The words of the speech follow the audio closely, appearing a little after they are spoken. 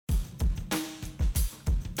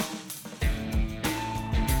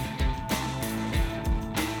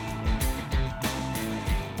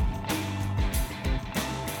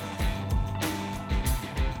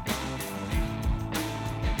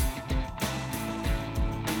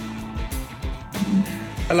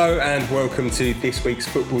Hello and welcome to this week's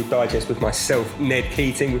Football Digest with myself, Ned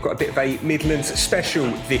Keating. We've got a bit of a Midlands special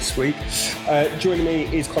this week. Joining me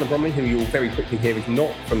is Conor Bromley, who you'll very quickly hear is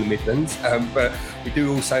not from the Midlands, but we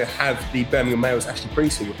do also have the Birmingham Mail's Ashley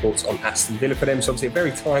Priest, who reports on Aston Villa for them. So obviously a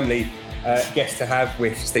very timely guest to have,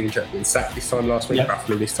 with Stephen Gerrard being sacked this time last week,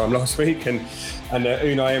 roughly this time last week, and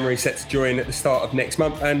Unai Emery set to join at the start of next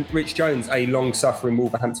month, and Rich Jones, a long-suffering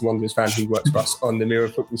Wolverhampton Wanderers fan who works for us on the Mirror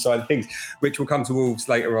Football side of things. Rich will come to Wolves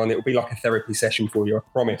later on. It will be like a therapy session for you, I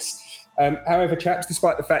promise. However, chaps,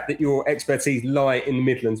 despite the fact that your expertise lie in the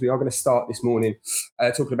Midlands, we are going to start this morning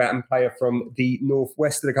talking about a player from the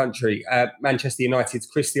northwest of the country, Manchester United's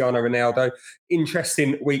Cristiano Ronaldo.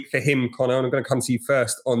 Interesting week for him, Conor, and I'm going to come to you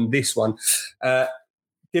first on this one.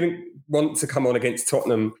 Didn't want to come on against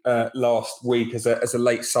Tottenham last week as a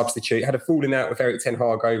late substitute. Had a falling out with Erik ten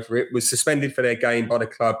Hag over it. Was suspended for their game by the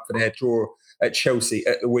club for their draw at Chelsea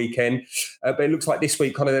at the weekend. But it looks like this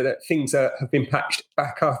week kind of that things have been patched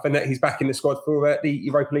back up and that he's back in the squad for the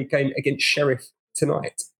Europa League game against Sheriff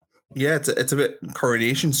tonight. Yeah, it's a bit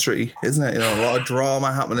Coronation Street, isn't it? You know, a lot of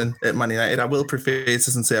drama happening at Man United. I will preface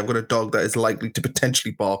this and say I've got a dog that is likely to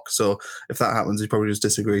potentially bark. So if that happens, he probably just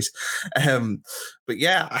disagrees. But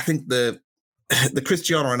yeah, I think the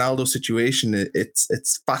Cristiano Ronaldo situation,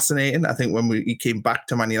 it's fascinating. I think when he came back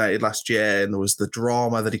to Man United last year and there was the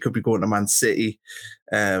drama that he could be going to Man City,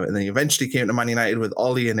 and then he eventually came to Man United with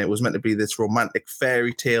Ollie, and it was meant to be this romantic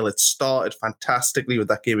fairy tale. It started fantastically with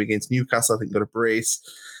that game against Newcastle. I think got a brace.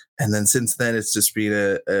 And then since then, it's just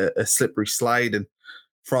been a slippery slide. And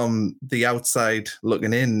from the outside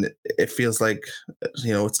looking in, it feels like,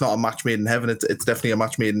 you know, it's not a match made in heaven. It's definitely a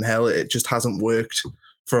match made in hell. It just hasn't worked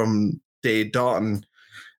from day dot. And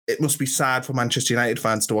it must be sad for Manchester United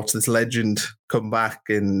fans to watch this legend come back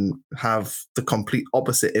and have the complete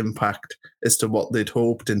opposite impact as to what they'd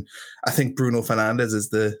hoped. And I think Bruno Fernandes is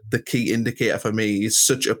the key indicator for me. He's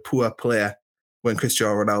such a poor player when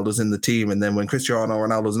Cristiano Ronaldo's in the team. And then when Cristiano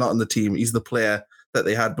Ronaldo's not in the team, he's the player that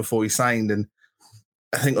they had before he signed. And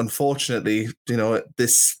I think, unfortunately, you know,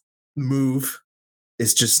 this move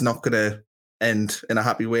is just not going to end in a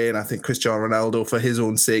happy way. And I think Cristiano Ronaldo, for his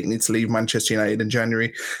own sake, needs to leave Manchester United in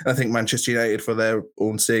January. And I think Manchester United, for their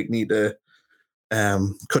own sake, need to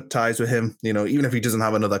cut ties with him. You know, even if he doesn't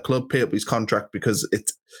have another club, pay up his contract, because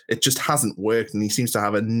it just hasn't worked, and he seems to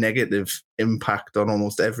have a negative impact on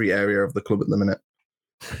almost every area of the club at the minute.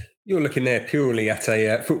 You're looking there purely at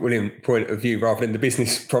a footballing point of view rather than the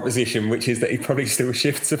business proposition, which is that he probably still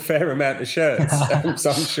shifts a fair amount of shirts.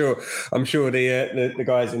 So I'm sure the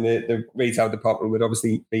guys in the retail department would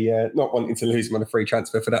obviously be not wanting to lose him on a free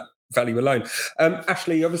transfer for that value alone.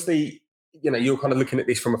 Ashley, obviously, you know, you're kind of looking at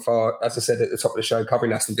this from afar, as I said at the top of the show,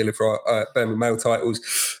 covering Aston Villa for our Birmingham Mail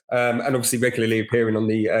titles, and obviously regularly appearing on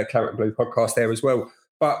the Claret and Blue podcast there as well.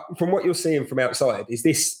 But from what you're seeing from outside, is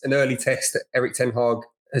this an early test that Erik ten Hag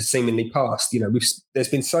has seemingly passed? You know, there's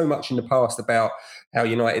been so much in the past about how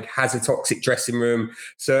United has a toxic dressing room,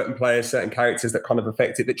 certain players, certain characters that kind of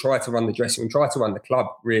affect it, that try to run the dressing room, try to run the club,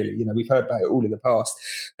 really. You know, we've heard about it all in the past.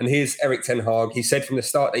 And here's Erik ten Hag. He said from the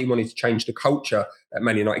start that he wanted to change the culture at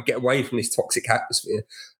Man United, get away from this toxic atmosphere.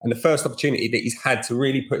 And the first opportunity that he's had to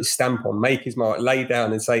really put his stamp on, make his mark, lay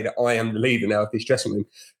down and say that I am the leader now of this dressing room,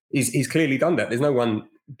 he's clearly done that. There's no one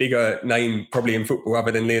bigger name probably in football other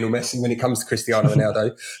than Lionel Messi when it comes to Cristiano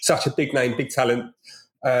Ronaldo. Such a big name, big talent,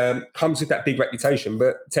 comes with that big reputation.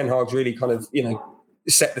 But Ten Hag's really kind of, you know,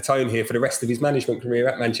 set the tone here for the rest of his management career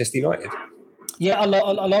at Manchester United. Yeah, I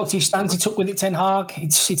liked his stance he took with it, Ten Hag.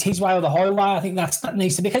 It's his way or the highway. I think that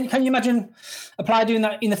needs to be. Can you imagine a player doing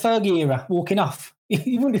that in the Fergie era, walking off?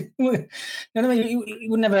 He wouldn't, you know what I mean? He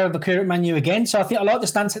would never have occurred at Man U again. So I like the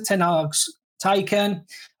stance that Ten Hag's taken.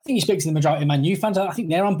 I think he speaks to the majority of Man U fans. I think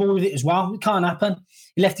they're on board with it as well. It can't happen.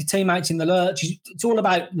 He left his teammates in the lurch. It's all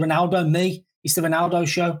about Ronaldo, me. It's the Ronaldo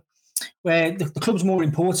show, where the club's more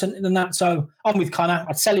important than that. So I'm with Conor.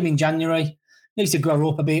 I'd sell him in January. Needs to grow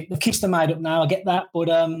up a bit. The kicks are made up now. I get that. But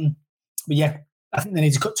yeah, I think they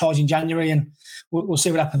need to cut ties in January, and we'll see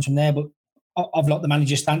what happens from there. But I've liked the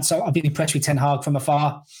manager's stance. So I've been impressed with Ten Hag from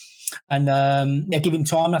afar. And give him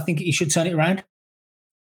time. I think he should turn it around.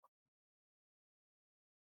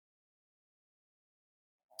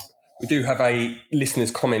 We do have a listener's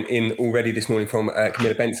comment in already this morning from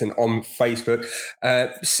Camilla Benson on Facebook.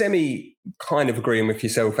 Semi kind of agreeing with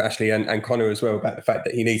yourself, Ashley, and Conor as well about the fact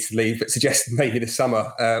that he needs to leave, but suggesting maybe the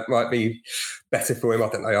summer might be better for him. I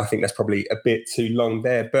don't know. I think that's probably a bit too long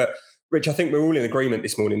there. But Rich, I think we're all in agreement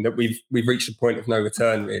this morning that we've reached a point of no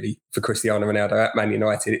return, really, for Cristiano Ronaldo at Man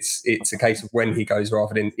United. It's a case of when he goes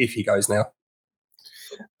rather than if he goes now.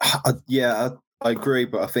 I agree,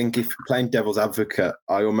 but I think if playing devil's advocate,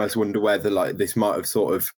 I almost wonder whether like this might be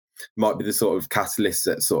the sort of catalyst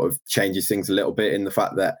that sort of changes things a little bit, in the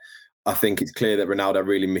fact that I think it's clear that Ronaldo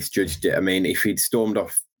really misjudged it. I mean, if he'd stormed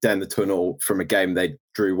off down the tunnel from a game they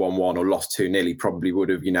drew 1-1 or lost 2-0, he probably would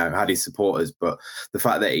have, had his supporters. But the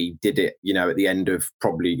fact that he did it, at the end of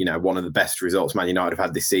probably, one of the best results Man United have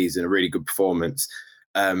had this season, a really good performance,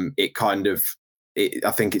 I think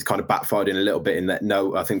it's kind of backfired in a little bit, in that,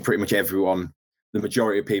 I think pretty much everyone, the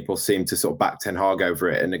majority of people seem to sort of back Ten Hag over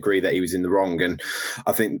it and agree that he was in the wrong. And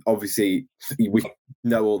I think obviously we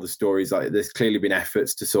know all the stories. Like, there's clearly been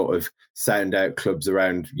efforts to sort of sound out clubs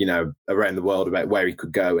around the world about where he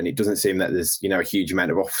could go. And it doesn't seem that there's, a huge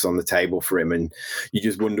amount of offers on the table for him. And you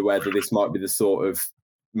just wonder whether this might be the sort of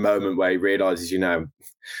moment where he realises,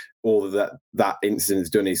 all that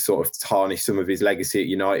incident's done is sort of tarnish some of his legacy at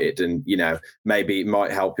United, and maybe it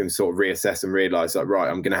might help him sort of reassess and realise that, right,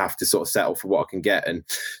 I'm going to have to sort of settle for what I can get. And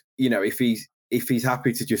if he's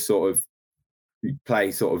happy to just sort of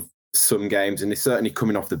play sort of some games, and he's certainly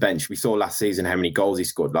coming off the bench. We saw last season how many goals he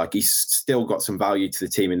scored. Like, he's still got some value to the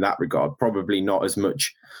team in that regard. Probably not as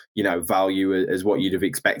much, value as what you'd have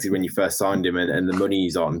expected when you first signed him and the money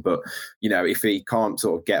he's on. But, if he can't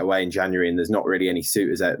sort of get away in January and there's not really any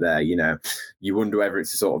suitors out there, you wonder whether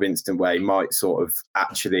it's a sort of instant where he might sort of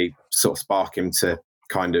actually sort of spark him to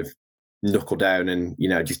kind of knuckle down and,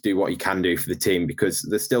 just do what he can do for the team, because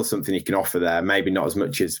there's still something he can offer there. Maybe not as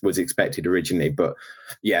much as was expected originally, but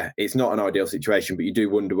yeah, it's not an ideal situation. But you do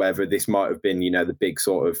wonder whether this might have been, the big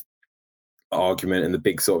sort of argument and the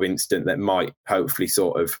big sort of incident that might hopefully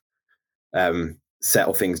sort of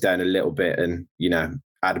settle things down a little bit and,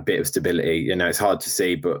 add a bit of stability. It's hard to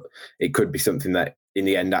see, but it could be something that in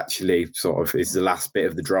the end actually sort of is the last bit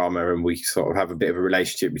of the drama, and we sort of have a bit of a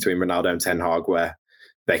relationship between Ronaldo and Ten Hag where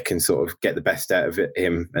they can sort of get the best out of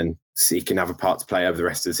him and see he can have a part to play over the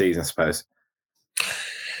rest of the season, I suppose.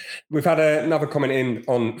 We've had another comment in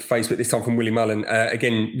on Facebook, this time from Willie Mullen.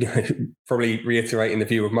 Again, probably reiterating the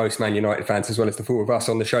view of most Man United fans, as well as the four of us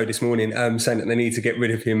on the show this morning, saying that they need to get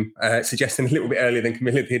rid of him, suggesting a little bit earlier than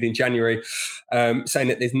Camilla did in January, saying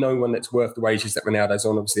that there's no one that's worth the wages that Ronaldo's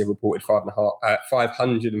on. Obviously, a reported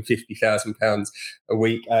 £550,000 a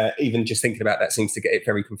week. Even just thinking about that seems to get it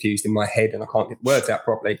very confused in my head, and I can't get words out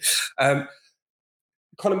properly.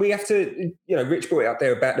 Colin, we have to, Rich brought it up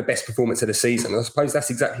there about the best performance of the season. I suppose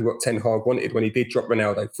that's exactly what Ten Hag wanted when he did drop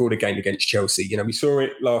Ronaldo for the game against Chelsea. We saw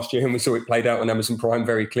it last year, and we saw it played out on Amazon Prime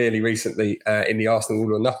very clearly recently in the Arsenal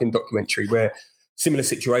All or Nothing documentary, where similar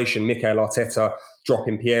situation, Mikel Arteta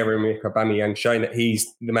dropping Pierre-Emerick Aubameyang, showing that he's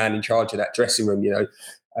the man in charge of that dressing room.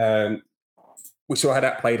 We saw how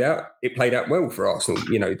that played out. It played out well for Arsenal.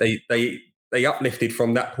 They uplifted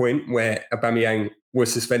from that point where Aubameyang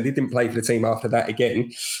was suspended, didn't play for the team after that again.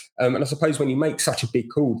 And I suppose when you make such a big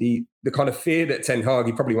call, the kind of fear that Ten Hag,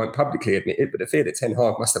 he probably won't publicly admit it, but the fear that Ten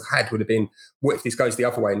Hag must have had would have been, what if this goes the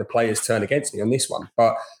other way and the players turn against me on this one?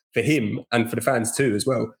 But for him and for the fans too as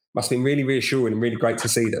well, must have been really reassuring and really great to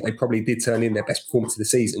see that they probably did turn in their best performance of the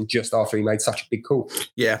season just after he made such a big call.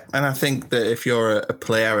 Yeah, and I think that if you're a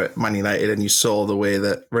player at Man United and you saw the way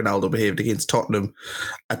that Ronaldo behaved against Tottenham,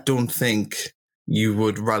 I don't think you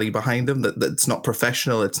would rally behind him. That's not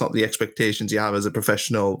professional. It's not the expectations you have as a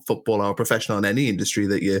professional footballer or professional in any industry,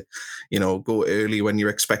 that you go early when you're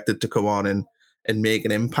expected to come on and make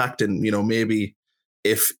an impact. And, maybe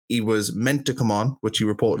if he was meant to come on, which he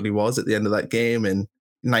reportedly was at the end of that game, and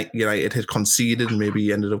United had conceded and maybe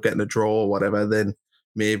he ended up getting a draw or whatever, then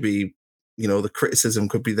maybe, the criticism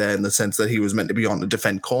could be there in the sense that he was meant to be on to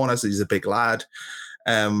defend corners. He's a big lad.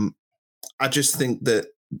 I just think that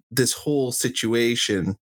this whole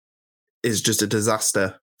situation is just a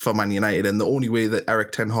disaster for Man United, and the only way that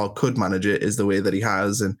Erik Ten Hag could manage it is the way that he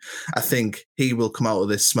has. And I think he will come out of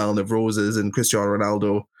this smelling of roses, and Cristiano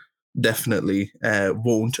Ronaldo definitely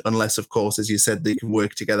won't, unless, of course, as you said, they can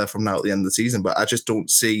work together from now at the end of the season. But I just don't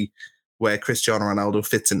see where Cristiano Ronaldo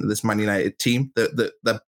fits into this Man United team.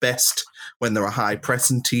 The best when they're a high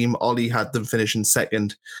pressing team. Ollie had them finishing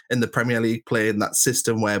second in the Premier League, playing that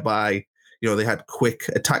system whereby they had quick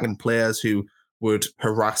attacking players who would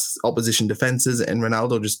harass opposition defenses, and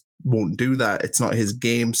Ronaldo just won't do that. It's not his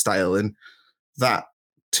game style. And that,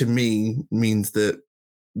 to me, means that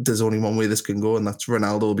there's only one way this can go, and that's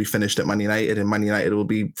Ronaldo will be finished at Man United, and Man United will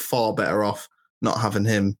be far better off not having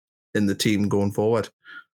him in the team going forward.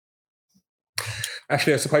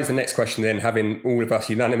 Actually, I suppose the next question then, having all of us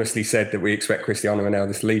unanimously said that we expect Cristiano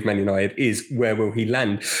Ronaldo to leave Man United, is where will he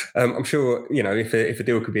land? I'm sure, if a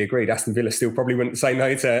deal could be agreed, Aston Villa still probably wouldn't say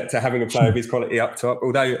no to having a player of his quality up top.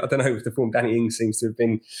 Although I don't know if the form Danny Ings seems to have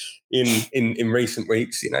been in recent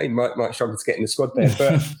weeks, he might struggle to get in the squad there.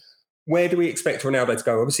 But where do we expect Ronaldo to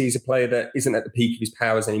go? Obviously, he's a player that isn't at the peak of his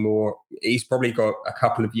powers anymore. He's probably got a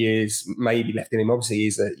couple of years maybe left in him. Obviously,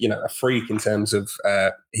 he's a freak in terms of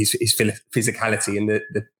his physicality and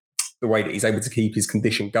the way that he's able to keep his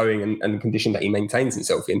condition going and the condition that he maintains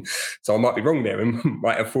himself in. So I might be wrong there and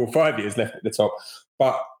might have 4 or 5 years left at the top.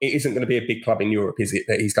 But it isn't going to be a big club in Europe, is it,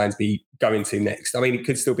 that he's going to be going to next? I mean, it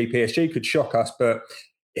could still be PSG, could shock us, but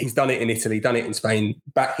he's done it in Italy, done it in Spain,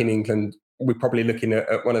 back in England. We're probably looking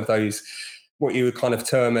at one of those, what you would kind of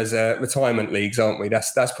term as retirement leagues, aren't we?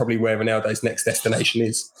 That's probably where Ronaldo's next destination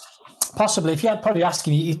is. Possibly. If you had probably asked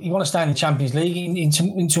him, you want to stay in the Champions League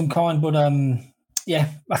in some kind, but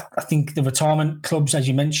I think the retirement clubs, as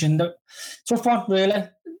you mentioned, tough one, really.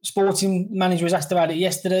 Sporting manager was asked about it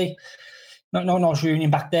yesterday. No nice reunion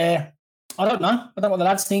back there. I don't know. I don't know what the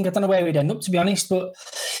lads think. I don't know where he'd end up, to be honest. But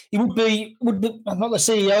it would be not the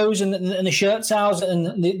CEOs and the shirt sales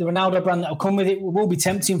and the Ronaldo brand that will come with it will be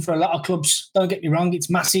tempting for a lot of clubs. Don't get me wrong; it's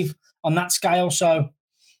massive on that scale. So,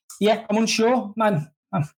 yeah, I'm unsure, man.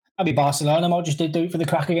 I'll be Barcelona. I might just do it for the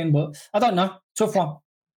crack again, but I don't know. Tough one.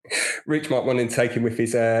 Rich might want to take him with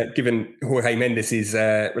his, given Jorge Mendes'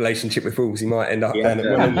 relationship with Wolves, he might end up down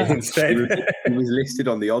at Wembley instead. He was listed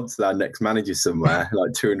on the odds our next manager somewhere,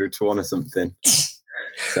 like 200 to 1 or something.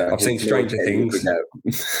 So I've seen stranger things.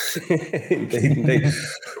 Indeed.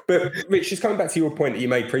 But Rich, just coming back to your point that you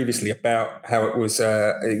made previously about how it was,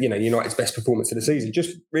 United's best performance of the season,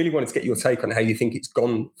 just really wanted to get your take on how you think it's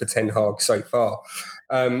gone for Ten Hag so far.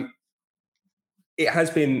 It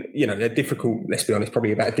has been, a difficult, let's be honest,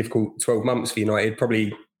 probably about a difficult 12 months for United,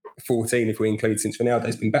 probably 14 if we include since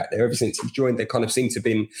Ronaldo's been back there. Ever since he's joined, they kind of seem to have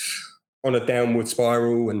been on a downward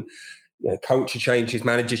spiral and culture changes,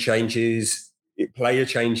 manager changes, player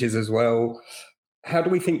changes as well. How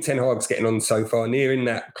do we think Ten Hag's getting on so far? Nearing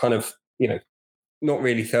that kind of, not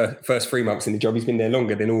really first 3 months in the job. He's been there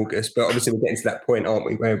longer than August, but obviously we're getting to that point, aren't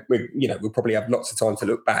we, where we'll probably have lots of time to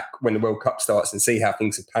look back when the World Cup starts and see how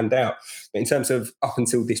things have panned out. But in terms of up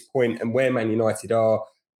until this point and where Man United are,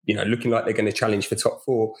 looking like they're going to challenge for top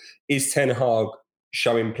 4, is Ten Hag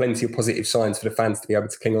showing plenty of positive signs for the fans to be able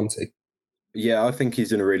to cling on to? Yeah, I think he's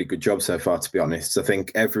done a really good job so far, to be honest. I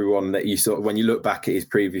think everyone that you saw, when you look back at his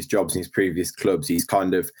previous jobs and his previous clubs, he's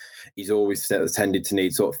always tended to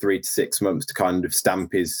need sort of 3 to 6 months to kind of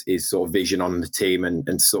stamp his sort of vision on the team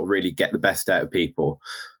and sort of really get the best out of people.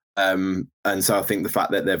 And so I think the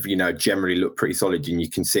fact that they've, generally looked pretty solid and you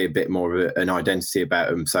can see a bit more of an identity about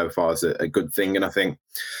them so far is a good thing. And I think,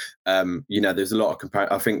 there's a lot of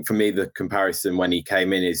I think for me, the comparison when he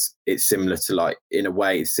came in it's similar to in a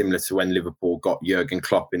way, it's similar to when Liverpool got Jurgen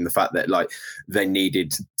Klopp in the fact that they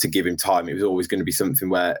needed to give him time. It was always going to be something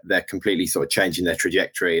where they're completely sort of changing their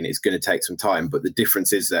trajectory and it's going to take some time. But the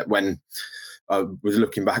difference is that when I was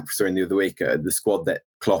looking back during the other week at the squad that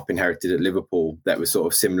Klopp inherited at Liverpool that was sort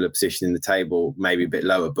of similar position in the table, maybe a bit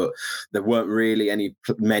lower, but there weren't really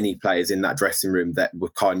many players in that dressing room that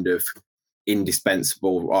were kind of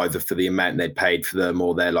indispensable either for the amount they'd paid for them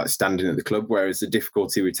or they're standing at the club. Whereas the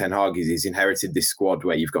difficulty with Ten Hag is he's inherited this squad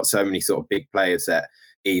where you've got so many sort of big players that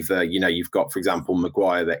either, you've got, for example,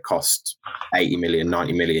 Maguire that cost 80 million,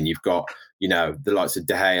 90 million. You've got, the likes of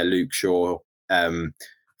De Gea, Luke Shaw,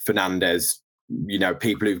 Fernandes,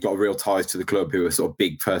 people who've got real ties to the club who are sort of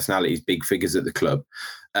big personalities, big figures at the club.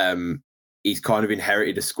 He's kind of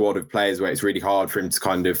inherited a squad of players where it's really hard for him to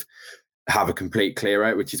kind of have a complete clear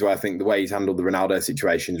out, which is why I think the way he's handled the Ronaldo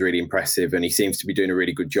situation is really impressive. And he seems to be doing a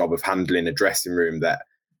really good job of handling a dressing room that,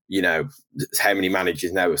 how many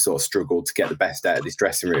managers now have sort of struggled to get the best out of this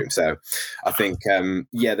dressing room. So I think,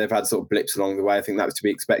 they've had sort of blips along the way. I think that was to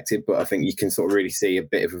be expected, but I think you can sort of really see a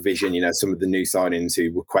bit of a vision. Some of the new signings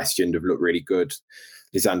who were questioned have looked really good.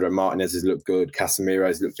 Lisandro Martinez has looked good. Casemiro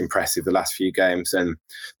has looked impressive the last few games. And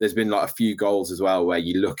there's been a few goals as well where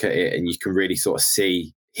you look at it and you can really sort of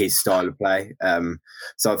see his style of play.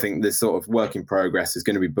 So I think there's sort of work in progress. There's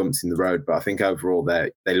going to be bumps in the road, but I think overall they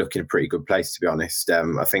look in a pretty good place, to be honest.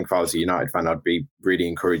 I think if I was a United fan, I'd be really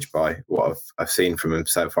encouraged by what I've seen from him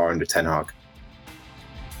so far under Ten Hag.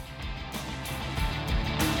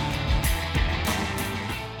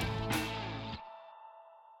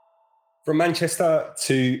 from Manchester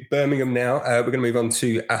to Birmingham now. We're going to move on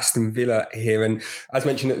to Aston Villa here. And as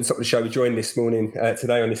mentioned at the top of the show, we're joined this morning,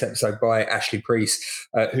 today on this episode, by Ashley Preece,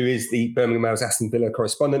 who is the Birmingham Mail's Aston Villa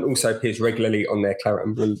correspondent, also appears regularly on their Claret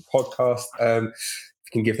and Blue podcast.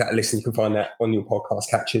 If you can give that a listen, you can find that on your podcast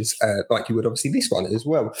catchers, like you would obviously this one as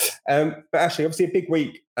well. But Ashley, obviously a big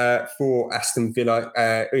week for Aston Villa.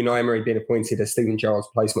 Unai Emery being appointed as Steven Gerrard's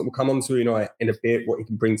replacement. We'll come on to Unai in a bit, what he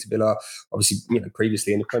can bring to Villa, obviously,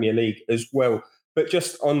 previously in the Premier League as well. But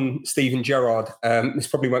just on Steven Gerrard, this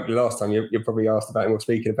probably won't be the last time you're probably asked about him or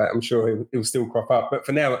speaking about it. I'm sure he'll still crop up. But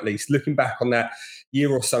for now, at least, looking back on that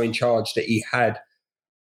year or so in charge that he had,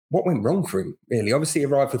 what went wrong for him, really? Obviously, he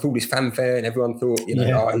arrived with all this fanfare and everyone thought,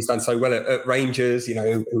 he's done so well at Rangers,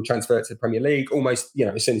 he'll transfer to the Premier League. Almost,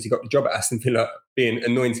 as soon as he got the job at Aston Villa, being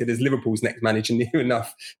anointed as Liverpool's next manager near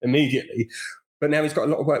enough immediately. But now he's got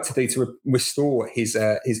a lot of work to do to restore his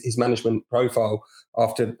management profile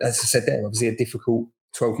after, as I said there, obviously a difficult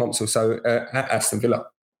 12 months or so at Aston Villa.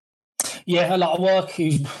 Yeah, a lot of work.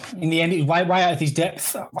 In the end, it was way out of his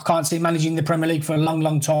depth. I can't see him managing the Premier League for a long,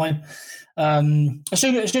 long time. As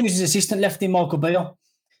soon as his assistant left him, Michael Beale,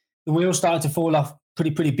 the wheels started to fall off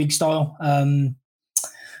pretty big style.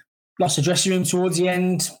 Lost the dressing room towards the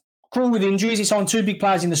end. Cruel with injuries. He signed 2 big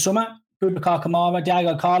players in the summer, Boubacar Kamara,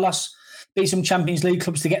 Diego Carlos, beat some Champions League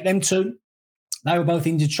clubs to get them 2. They were both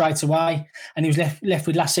injured straight away, and he was left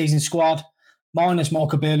with last season's squad, minus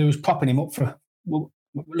Michael Beale, who was propping him up for. Well,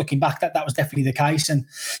 looking back, that was definitely the case, and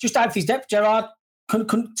just out of his depth, Gerrard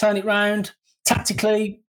couldn't turn it round.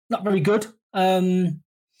 Tactically, not very good.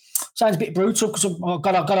 Sounds a bit brutal because I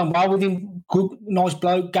got on well with him. Good, nice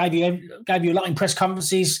bloke. Gave you a lot in press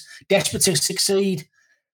conferences. Desperate to succeed.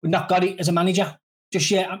 We've not got it as a manager just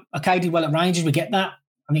yet. Okay, did well at Rangers. We get that.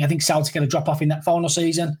 I think Celtic had a drop off in that final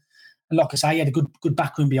season, and like I say, he had a good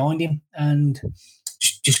backroom behind him, and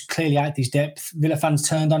just clearly out of his depth. Villa fans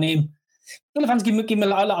turned on him. Villa fans give him a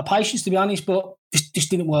lot of patience, to be honest, but just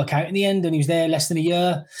didn't work out in the end, and he was there less than a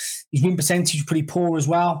year. His win percentage was pretty poor as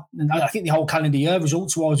well, and I think the whole calendar year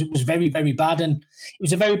results-wise, it was very, very bad, and it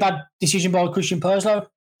was a very bad decision by Christian Purslow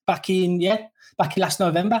back in last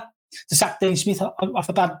November to sack Dean Smith off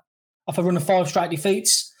a run of 5 straight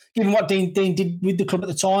defeats. Given what Dean did with the club at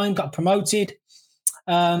the time, got promoted.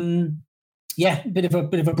 A bit of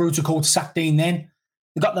a brutal call to sack Dean then.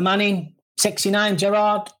 They got the man in, sexy name,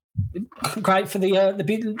 Gerrard. Great for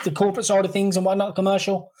the corporate side of things and whatnot,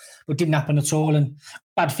 commercial, but didn't happen at all. And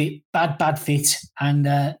bad fit. And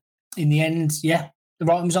in the end, the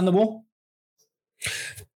writing was on the wall.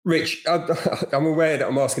 Rich, I'm aware that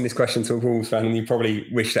I'm asking this question to a Wolves fan, and you probably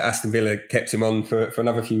wish that Aston Villa kept him on for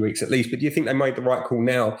another few weeks at least. But do you think they made the right call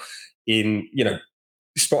now in,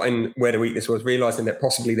 spotting where the weakness was, realising that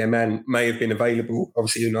possibly their man may have been available?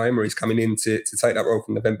 Obviously, Unai Emery's coming in to take that role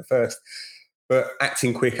from November 1st. But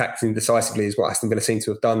acting quick, acting decisively is what Aston Villa seem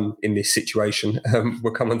to have done in this situation.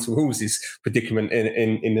 We'll come on to Wolves' predicament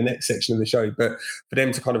in the next section of the show. But for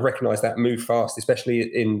them to kind of recognise that, move fast, especially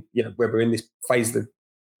in where we're in this phase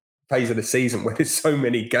of the season where there's so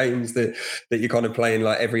many games that you're kind of playing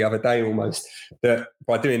like every other day almost, that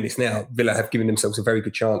by doing this now, Villa have given themselves a very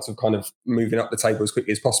good chance of kind of moving up the table as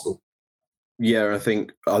quickly as possible. Yeah, I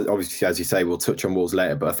think, obviously, as you say, we'll touch on Wolves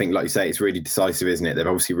later, but I think, like you say, it's really decisive, isn't it? They've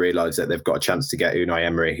obviously realised that they've got a chance to get Unai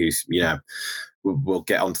Emery, who's, we'll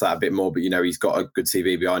get onto that a bit more, but, he's got a good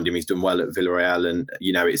CV behind him. He's done well at Villarreal, and,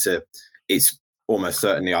 it's almost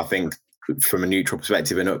certainly, I think, from a neutral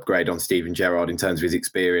perspective, an upgrade on Steven Gerrard in terms of his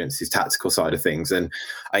experience, his tactical side of things. And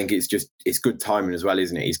I think it's good timing as well,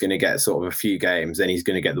 isn't it? He's going to get sort of a few games, then he's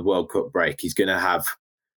going to get the World Cup break. He's going to have,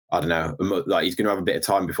 I don't know, he's going to have a bit of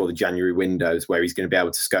time before the January windows where he's going to be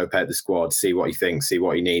able to scope out the squad, see what he thinks, see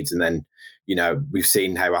what he needs. And then, we've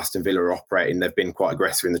seen how Aston Villa are operating. They've been quite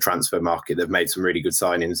aggressive in the transfer market. They've made some really good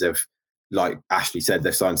signings. Like Ashley said,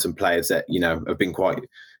 they've signed some players that, have been quite,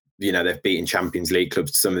 they've beaten Champions League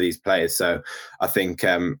clubs to some of these players. So I think,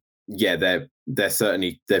 they're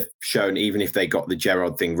certainly, they've shown, even if they got the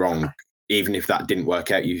Gerrard thing wrong, even if that didn't work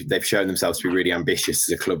out, they've shown themselves to be really ambitious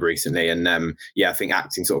as a club recently. And I think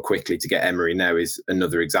acting sort of quickly to get Emery now is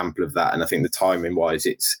another example of that. And I think the timing wise,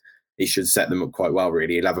 it should set them up quite well,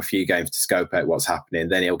 really. He'll have a few games to scope out what's happening.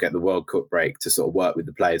 Then he'll get the World Cup break to sort of work with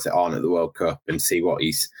the players that aren't at the World Cup and see what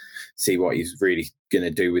he's really going to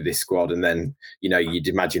do with this squad. And then, you'd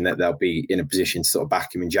imagine that they'll be in a position to sort of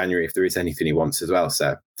back him in January if there is anything he wants as well.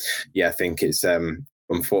 So, I think it's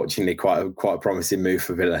unfortunately quite a promising move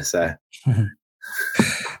for Villa. So,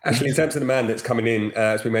 actually, in terms of the man that's coming in,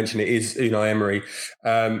 as we mentioned, it is Unai Emery.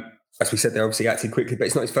 as we said, they obviously acted quickly, but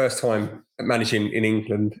it's not his first time managing in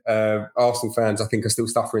England. Arsenal fans, I think, are still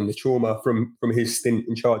suffering the trauma from his stint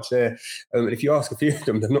in charge there. And if you ask a few of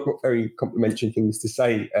them, they've not got very complimentary things to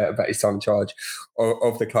say about his time in charge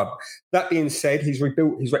of the club. That being said, he's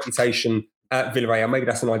rebuilt his reputation at Villarreal. Maybe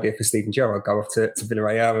that's an idea for Steven Gerrard. Go off to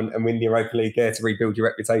Villarreal and win the Europa League there to rebuild your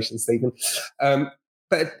reputation, Stephen.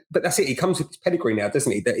 But that's it. He comes with his pedigree now,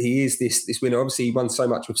 doesn't he? That he is this winner. Obviously, he won so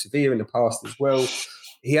much with Sevilla in the past as well.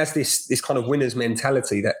 He has this kind of winner's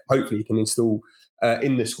mentality that hopefully he can install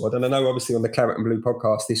in the squad. And I know, obviously, on the Claret and Blue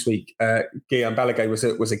podcast this week, Guillaume Balagué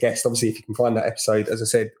was a guest. Obviously, if you can find that episode, as I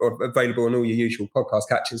said, available on all your usual podcast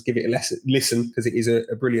catchers, give it a listen because it is a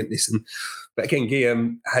brilliant listen. But again,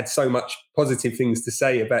 Guillaume had so much positive things to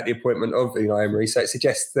say about the appointment of Unai Emery, so it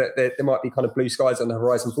suggests that there might be kind of blue skies on the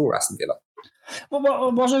horizon for Aston Villa.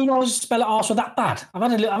 Well, was Unai's spell at Arsenal that bad? I've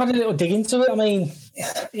had a little dig into it. I mean,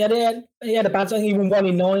 he had a bad. I think he won 1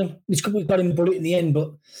 in 9. Which got him the bullet in the end,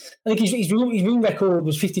 but I think his win record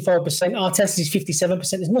was 55%. Arteta's is 57%.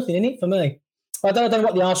 There's nothing in it for me. I don't know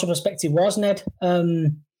what the Arsenal perspective was, Ned.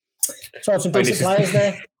 Tried some decent players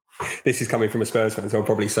there. This is coming from a Spurs fan, so I'll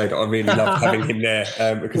probably say that I really loved having him there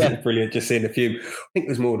because it was brilliant just seeing a few. I think it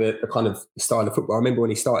was more the kind of style of football. I remember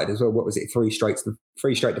when he started as well, what was it, 3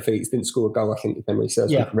 straight defeats, didn't score a goal, I think, if memory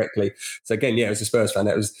serves me correctly. So again, as a Spurs fan,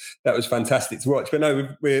 that was fantastic to watch. But no,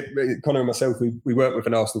 we're Connor and myself, we work with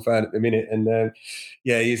an Arsenal fan at the minute, and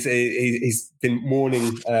he's been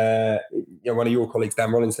warning one of your colleagues, Dan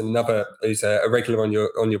Rollinson, another who's a regular on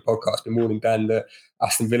your podcast, been warning Dan that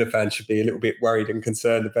Aston Villa fans should be a little bit worried and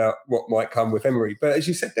concerned about what might come with Emery. But as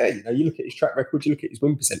you said there, you look at his track record, you look at his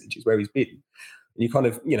win percentages, where he's been, and you kind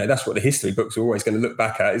of, that's what the history books are always going to look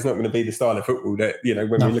back at. It's not going to be the style of football that, when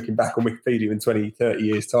we're looking back on Wikipedia in 20, 30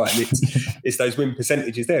 years' time, it's those win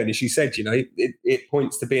percentages there. And as you said, it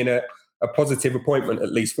points to being a positive appointment,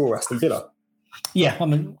 at least for Aston Villa. Yeah, I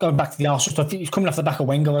mean, going back to the Arsenal stuff, he's coming off the back of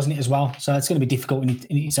Wenger, wasn't it, as well? So it's going to be difficult in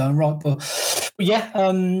its own right. But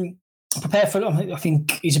prepare for. I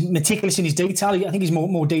think he's meticulous in his detail. I think he's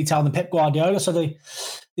more detailed than Pep Guardiola. So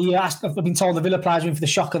I've been told the Villa players are in for the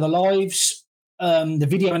shock of their lives. The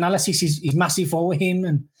video analysis is massive for him,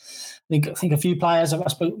 and I think a few players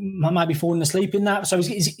might be falling asleep in that. So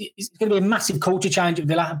it's going to be a massive culture change at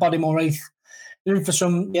Villa. Bodymore Heath. They're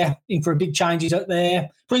in for a big changes out there.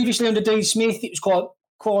 Previously under Dean Smith, it was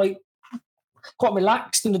quite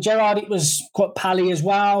relaxed. Under Gerrard, it was quite pally as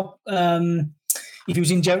well. If he was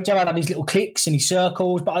in Gerrard, had his little cliques and his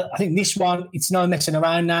circles. But I think this one, it's no messing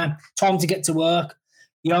around now. Time to get to work.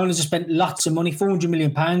 The owners have spent lots of money, £400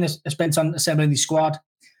 million they've spent on assembling the squad.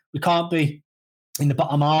 We can't be in the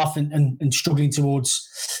bottom half and struggling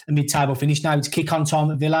towards a mid-table finish now. It's kick-on time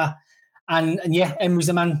at Villa. And Emery's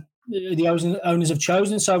the man the owners have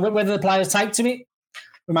chosen. So whether the players take to it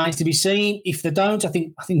remains to be seen. If they don't, I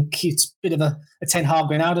think it's a bit of a Ten Hag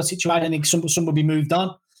Granada situation. I think some will be moved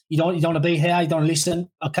on. You don't want to be here. You don't listen.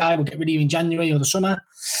 Okay, we'll get rid of you in January or the summer.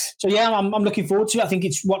 So I'm looking forward to it. I think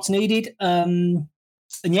it's what's needed. Everywhere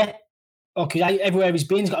he's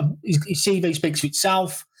been, his CV speaks for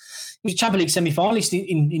itself. He was a Champions League semi-finalist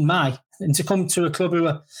in May, and to come to a club who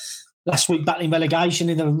were last week battling relegation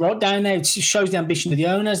in the right down there, it just shows the ambition of the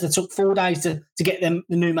owners. They took 4 days to get the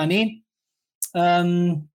new man in.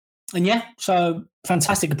 So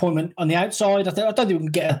fantastic appointment on the outside. I don't think we can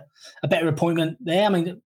get a better appointment there. I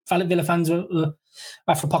mean, Villa fans are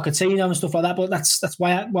for Pochettino and stuff like that, but that's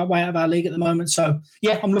way out of our league at the moment. So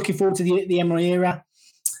I'm looking forward to the Emery era,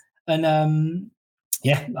 and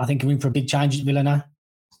I think we're in for a big change at Villa now.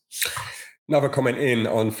 Another comment in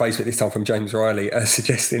on Facebook, this time from James Riley,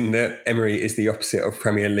 suggesting that Emery is the opposite of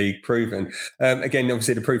Premier League proven. Again,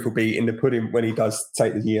 obviously, the proof will be in the pudding when he does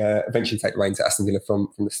eventually take the reins at Aston Villa from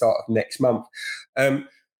the start of next month.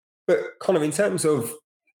 But kind of in terms of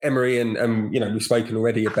Emery, and we've spoken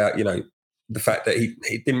already about the fact that he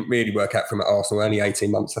didn't really work out from at Arsenal. Only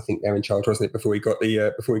 18 months, I think, they're in charge, wasn't it, before he got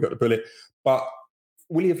the bullet. But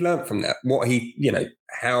will he have learnt from that?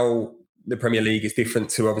 How the Premier League is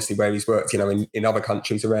different to obviously where he's worked, in other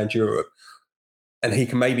countries around Europe. And he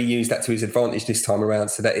can maybe use that to his advantage this time around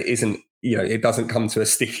so that it isn't, it doesn't come to a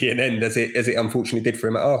sticky end as it unfortunately did for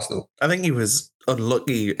him at Arsenal. I think he was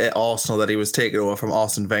unlucky at Arsenal that he was taken over from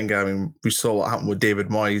Arsene Wenger. I mean, we saw what happened with David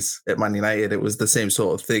Moyes at Man United. It was the same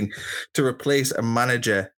sort of thing. To replace a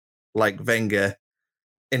manager like Wenger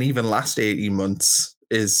in even last 18 months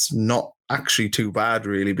is not actually too bad,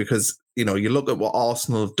 really, because you look at what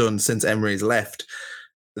Arsenal have done since Emery's left.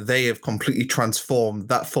 They have completely transformed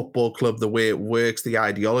that football club, the way it works, the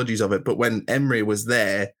ideologies of it. But when Emery was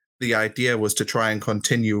there, the idea was to try and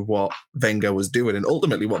continue what Wenger was doing. And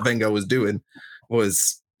ultimately what Wenger was doing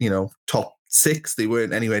was, top 6. They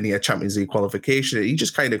weren't anywhere near Champions League qualification. He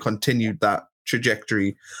just kind of continued that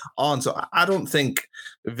trajectory on. So I don't think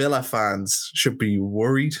Villa fans should be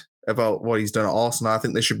worried about what he's done at Arsenal. I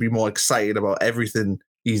think they should be more excited about everything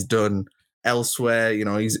he's done elsewhere.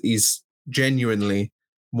 He's genuinely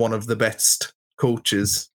one of the best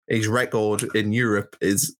coaches. His record in Europe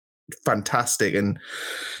is fantastic. And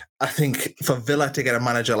I think for Villa to get a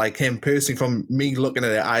manager like him, personally, from me looking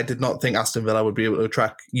at it, I did not think Aston Villa would be able to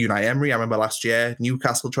attract Unai Emery. I remember last year,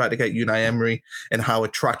 Newcastle tried to get Unai Emery and how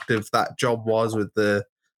attractive that job was with the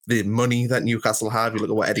money that Newcastle have. You look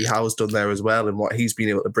at what Eddie Howe's done there as well and what he's been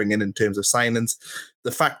able to bring in terms of signings.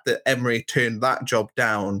 The fact that Emery turned that job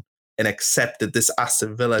down and accepted this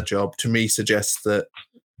Aston Villa job, to me, suggests that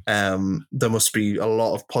there must be a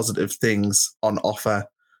lot of positive things on offer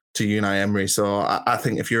to Unai Emery. So I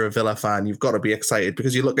think if you're a Villa fan, you've got to be excited,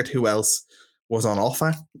 because you look at who else was on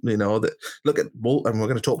offer. Look at Wolves, and we're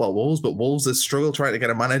going to talk about Wolves, but Wolves has struggled trying to get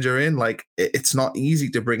a manager in. Like, it's not easy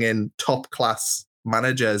to bring in top class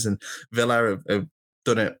managers, and Villa have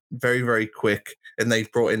done it very, very quick. And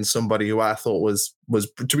they've brought in somebody who I thought was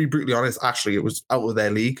to be brutally honest, actually, it was out of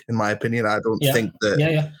their league, in my opinion. I don't think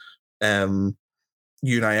that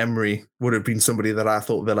Unai Emery would have been somebody that I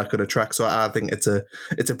thought Villa could attract. So I think it's a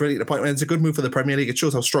brilliant appointment. It's a good move for the Premier League. It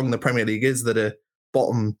shows how strong the Premier League is, that a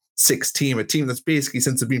bottom 6 team, a team that's basically,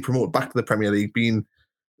 since they've been promoted back to the Premier League, been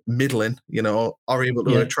middling, are able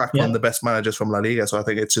to attract one of the best managers from La Liga. So I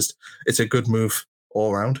think it's a good move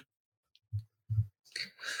all around.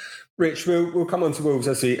 Rich, we'll come on to Wolves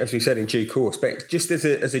as we said in due course, but just as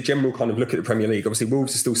a general kind of look at the Premier League, obviously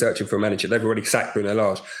Wolves are still searching for a manager. They've already sacked Bruno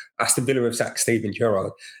Lage. Aston Villa have sacked Steven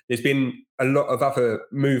Gerrard. There's been a lot of other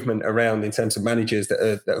movement around in terms of managers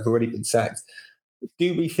that have already been sacked.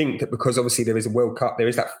 Do we think that because obviously there is a World Cup, there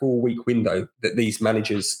is that 4-week window that these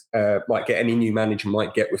managers might get, any new manager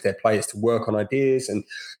might get with their players to work on ideas? And,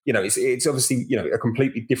 it's obviously, a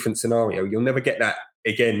completely different scenario. You'll never get that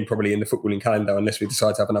again, probably in the footballing calendar, unless we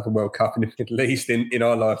decide to have another World Cup in the Middle East in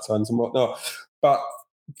our lifetimes and whatnot. But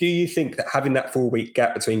do you think that having that 4-week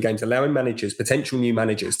gap between games, allowing managers, potential new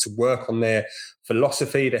managers, to work on their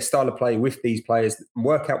philosophy, their style of play with these players, and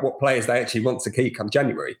work out what players they actually want to keep come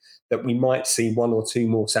January, that we might see 1 or 2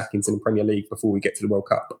 more sackings in the Premier League before we get to the World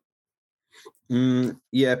Cup?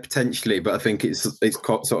 Yeah, potentially, but I think it's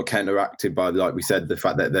sort of counteracted by, like we said, the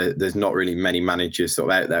fact that there's not really many managers sort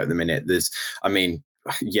of out there at the minute.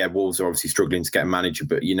 Wolves are obviously struggling to get a manager,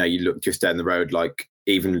 but you look just down the road, like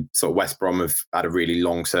even sort of West Brom have had a really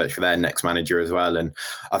long search for their next manager as well. And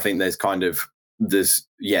I think there seems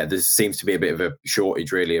to be a bit of a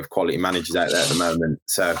shortage really of quality managers out there at the moment.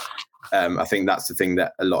 So I think that's the thing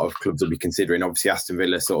that a lot of clubs will be considering. Obviously, Aston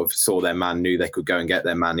Villa sort of saw their man, knew they could go and get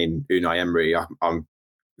their man in Unai Emery. I'm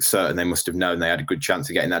certain they must have known they had a good chance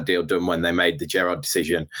of getting that deal done when they made the Gerrard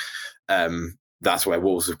decision. That's where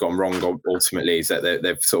Wolves have gone wrong ultimately, is that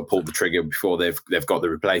they've sort of pulled the trigger before they've got the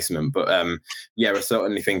replacement. But I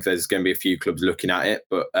certainly think there's going to be a few clubs looking at it,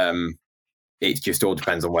 but it just all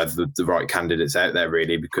depends on whether the right candidate's out there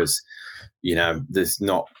really, because there's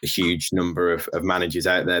not a huge number of managers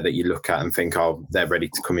out there that you look at and think, oh, they're ready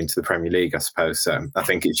to come into the Premier League, I suppose. So I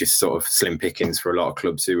think it's just sort of slim pickings for a lot of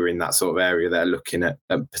clubs who are in that sort of area. They're looking at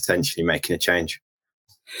potentially making a change.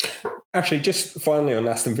 Actually, just finally on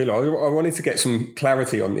Aston Villa, I wanted to get some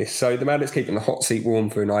clarity on this. So the man that's keeping the hot seat warm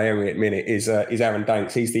for Unai Emery at the minute is Aaron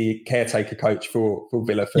Danks. He's the caretaker coach for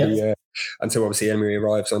Villa until obviously Emery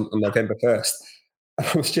arrives on November 1st.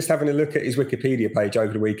 I was just having a look at his Wikipedia page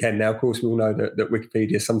over the weekend. Now, of course, we all know that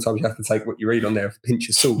Wikipedia, sometimes you have to take what you read on there with a pinch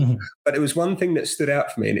of salt. Mm-hmm. But there was one thing that stood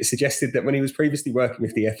out for me, and it suggested that when he was previously working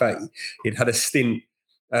with the FA, he'd had a stint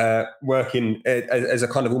working as a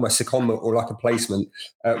kind of almost secondment or like a placement,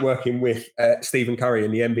 working with Stephen Curry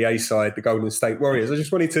in the NBA side, the Golden State Warriors. I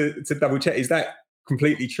just wanted to double check, is that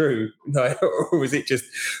completely true? No, or was it just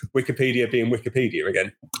Wikipedia being Wikipedia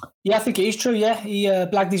again? Yeah, I think it is true. Yeah, he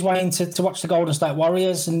blagged his way in to watch the Golden State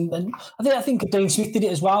Warriors, and I think Dean Smith did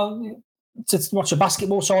it as well, to watch the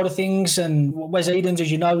basketball side of things. And Wes Edens, as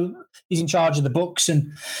you know, he's in charge of the books.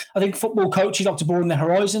 And I think football coaches like to broaden their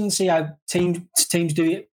horizons, see how teams do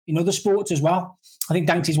it in other sports as well. I think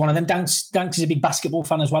Danks is one of them. Danks is a big basketball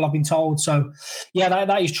fan as well, I've been told. So, yeah,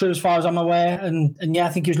 that is true as far as I'm aware. And yeah, I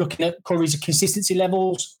think he was looking at Curry's consistency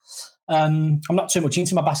levels. I'm not too much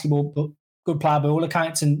into my basketball, but good player by all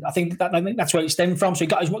accounts. And I think that's where it stemmed from. So he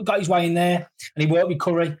got his way in there, and he worked with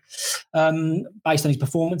Curry based on his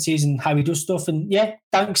performances and how he does stuff. And yeah,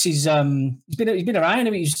 Danks is he's been around. I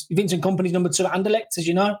mean, he's Vincent Kompany's number 2 at Anderlecht, as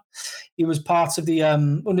you know. He was part of the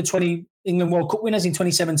under-20 England World Cup winners in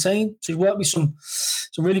 2017. So he's worked with some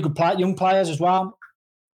really good young players as well.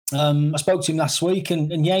 I spoke to him last week,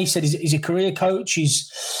 and yeah, he said he's a career coach.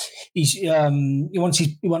 He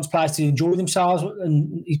wants players to enjoy themselves,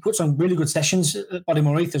 and he puts on really good sessions at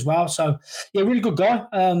Bodymoor Heath as well. So yeah, really good guy.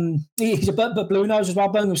 He's a Blue Nose as well,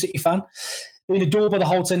 Birmingham City fan. Been adored by the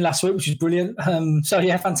whole team last week, which is brilliant. So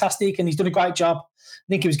yeah, fantastic, and he's done a great job. I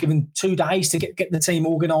think he was given 2 days to get the team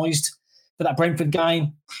organised for that Brentford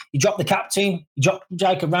game. He dropped the captain. He dropped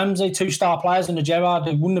Jacob Ramsey, 2 star players under Gerrard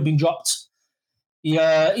who wouldn't have been dropped. He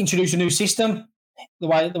introduced a new system, the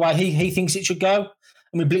way he thinks it should go.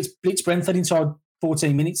 And we blitzed Brentford inside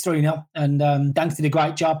 14 minutes, 3-0. And Dante did a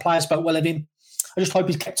great job. Players spoke well of him. I just hope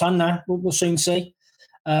he's kept on now. We'll soon see.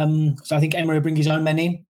 So I think Emery will bring his own men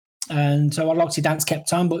in. And so I'd like to see Dance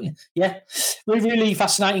kept on. But yeah, really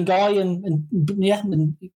fascinating guy. And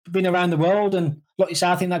been around the world. And like you say,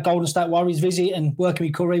 I think that Golden State Warriors visit and working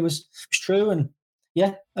with Curry was true. And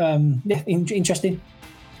interesting.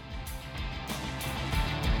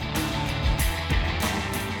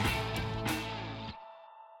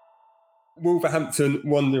 Wolverhampton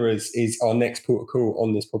Wanderers is our next port of call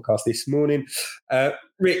on this podcast this morning.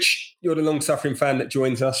 Rich, you're the long-suffering fan that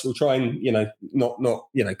joins us. We'll try and, not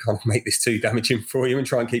kind of make this too damaging for you and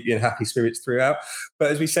try and keep you in happy spirits throughout. But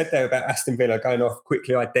as we said there about Aston Villa going off,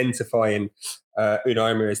 quickly identifying Unai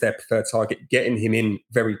Emery as their preferred target, getting him in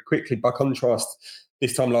very quickly. By contrast,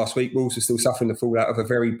 this time last week, Wolves were still suffering the fallout of a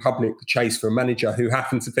very public chase for a manager who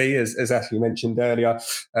happened to be, as Ashley mentioned earlier,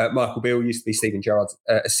 Michael Beale used to be Steven Gerrard's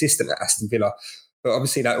assistant at Aston Villa. But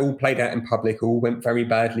obviously that all played out in public, all went very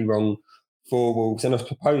badly wrong for Wolves. And I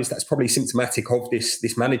suppose that's probably symptomatic of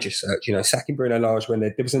this manager search. Sacking Bruno Lage when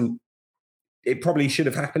there wasn't, it probably should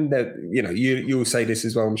have happened. That you'll say this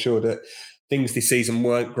as well, I'm sure, that things this season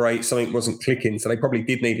weren't great, something wasn't clicking, so they probably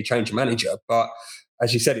did need a change of manager. But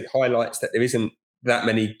as you said, it highlights that there isn't that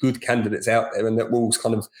many good candidates out there, and that Wolves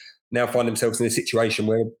kind of now find themselves in a situation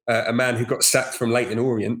where a man who got sacked from Leyton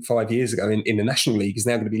Orient 5 years ago in the National League is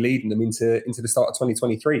now going to be leading them into the start of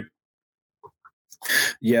 2023.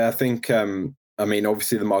 Yeah, I think,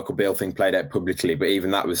 obviously the Michael Beale thing played out publicly, but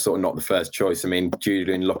even that was sort of not the first choice.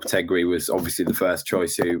 Julian Lopetegui was obviously the first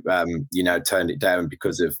choice who, turned it down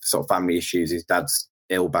because of sort of family issues. His dad's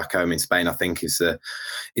ill back home in Spain, I think is the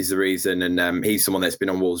reason. And he's someone that's been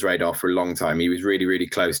on Wolves' radar for a long time. He was really, really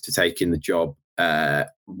close to taking the job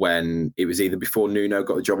when it was either before Nuno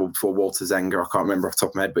got the job or before Walter Zenga. I can't remember off the top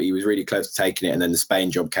of my head, but he was really close to taking it. And then the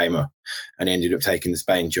Spain job came up and he ended up taking the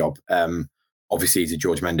Spain job. Obviously, he's a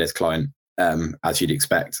George Mendes client, as you'd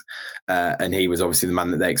expect. And he was obviously the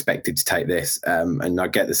man that they expected to take this. And I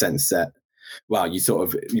get the sense that, well, you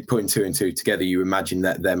putting 2 and 2 together, you imagine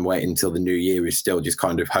that them waiting until the new year is still just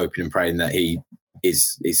kind of hoping and praying that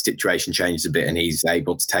his situation changes a bit and he's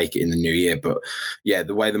able to take it in the new year. But yeah,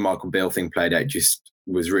 the way the Michael Beale thing played out just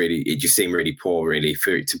seemed really poor, really,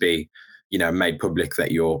 for it to be, made public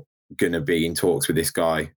that you're going to be in talks with this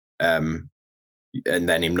guy. And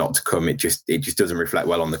then him not to come, it just doesn't reflect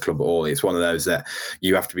well on the club at all. It's one of those that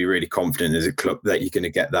you have to be really confident as a club that you're going to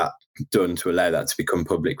get that done to allow that to become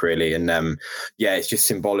public, really. And it's just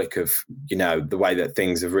symbolic of the way that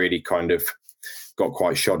things have really kind of got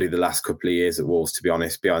quite shoddy the last couple of years at Wolves, to be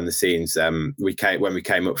honest, behind the scenes. When we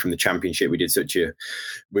came up from the Championship,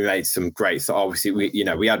 we made some great, so obviously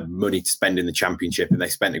we had money to spend in the Championship and they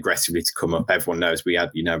spent aggressively to come up. Everyone knows we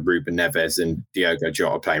had, Ruben Neves and Diogo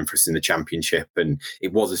Jota playing for us in the Championship, and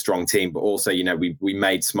it was a strong team, but also, we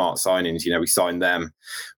made smart signings. We signed them.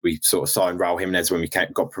 We sort of signed Raul Jimenez when we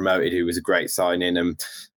got promoted, who was a great signing, and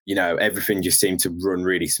everything just seemed to run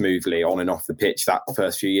really smoothly on and off the pitch that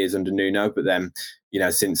first few years under Nuno. But then,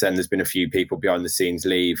 since then, there's been a few people behind the scenes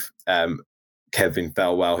leave. Kevin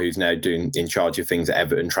Thelwell, who's now in charge of things at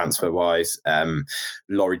Everton transfer-wise.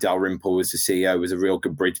 Laurie Dalrymple was the CEO, was a real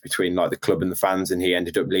good bridge between the club and the fans, and he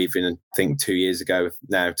ended up leaving, I think, 2 years ago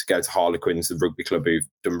now to go to Harlequins, the rugby club, who've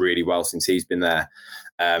done really well since he's been there.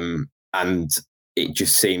 And it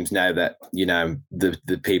just seems now that,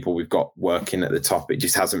 the people we've got working at the top, it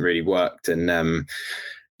just hasn't really worked. And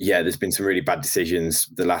there's been some really bad decisions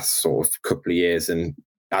the last sort of couple of years. And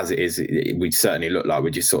as it is, we certainly look like we're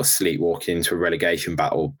just sort of sleepwalking into a relegation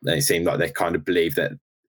battle. And it seemed like they kind of believed that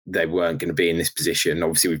they weren't going to be in this position.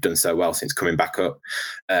 Obviously, we've done so well since coming back up.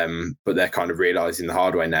 But they're kind of realising the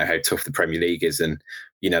hard way now how tough the Premier League is. And,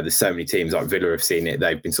 there's so many teams like Villa have seen it.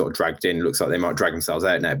 They've been sort of dragged in. It looks like they might drag themselves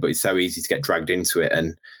out now, but it's so easy to get dragged into it.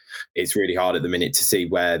 And it's really hard at the minute to see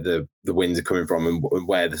where the wins are coming from and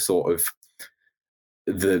where the sort of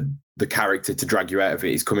the character to drag you out of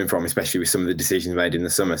it is coming from, especially with some of the decisions made in the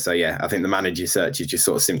summer. So, yeah, I think the manager search is just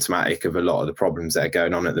sort of symptomatic of a lot of the problems that are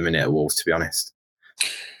going on at the minute at Wolves, to be honest.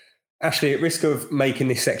 Ashley, at risk of making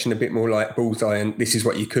this section a bit more like Bullseye, and this is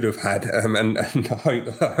what you could have had, and I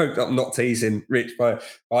hope I'm not teasing Rich by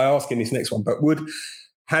asking this next one, but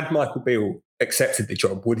had Michael Beale accepted the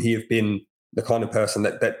job, would he have been the kind of person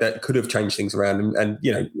that could have changed things around and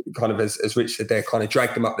kind of as Rich said there, kind of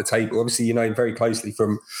dragged them up the table? Obviously, you know him very closely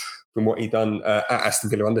from what he'd done at Aston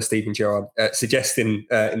Villa under Steven Gerrard, suggesting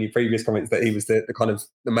in your previous comments that he was the kind of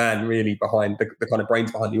the man really behind the kind of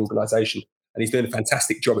brains behind the organisation. And he's doing a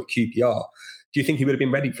fantastic job at QPR. Do you think he would have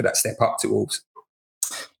been ready for that step up to Wolves?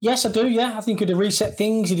 Yes, I do. Yeah, I think he'd have reset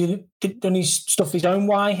things. He'd done his stuff his own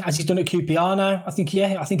way, as he's done at QPR now. I think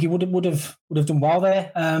he would have done well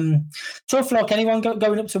there. Tough like anyone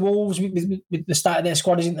going up to Wolves with the state of their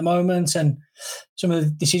squad is at the moment and some of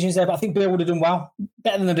the decisions there. But I think Bill would have done well,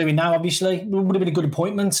 better than they're doing now. Obviously, it would have been a good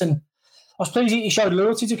appointment, and I was pleased he showed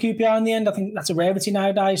loyalty to QPR in the end. I think that's a rarity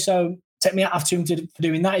nowadays. So take me out to him for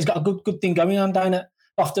doing that. He's got a good thing going on down at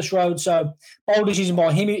Loftus Road. So bold decision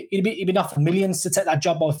by him. He'd been offered millions to take that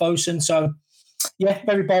job by Fosun. So yeah,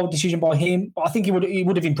 very bold decision by him. But I think he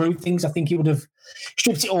would have improved things. I think he would have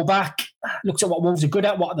stripped it all back, looked at what Wolves are good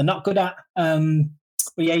at, what they're not good at. But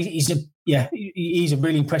yeah, he's a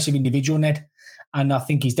really impressive individual, Ned. And I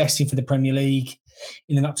think he's destined for the Premier League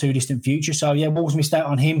in the not too distant future. So yeah, Wolves missed out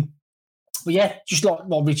on him. But yeah, just like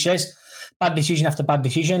what Rich says, bad decision after bad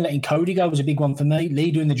decision. Letting Cody go was a big one for me.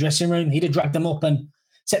 Leader in the dressing room, he'd have dragged them up and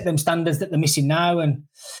set them standards that they're missing now. And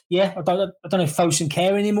yeah, I don't know if Fosun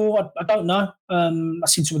care anymore. I don't know. I've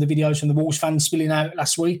seen some of the videos from the Wolves fans spilling out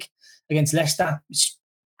last week against Leicester.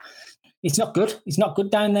 It's not good. It's not good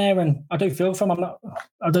down there, and I do feel for them. I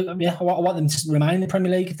want them to remain in the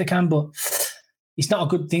Premier League if they can, but it's not a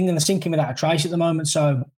good thing, and they're sinking without a trace at the moment.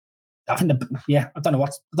 So I think, I don't know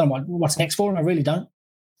what's next for them. I really don't.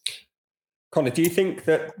 Connor, do you think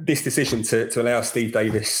that this decision to allow Steve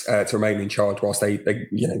Davis to remain in charge whilst they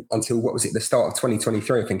until what was it, the start of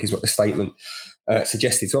 2023, I think is what the statement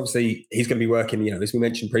suggested. So obviously he's going to be working, as we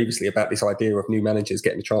mentioned previously about this idea of new managers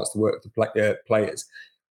getting a chance to work with players.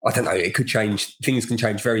 I don't know, it could change. Things can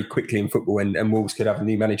change very quickly in football, and Wolves could have a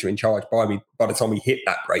new manager in charge by the time we hit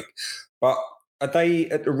that break. But are they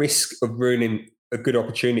at the risk of ruining a good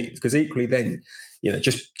opportunity? Because equally then,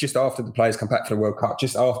 just after the players come back for the World Cup,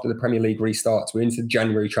 just after the Premier League restarts, we're into the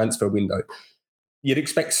January transfer window. You'd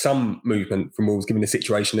expect some movement from Wolves given the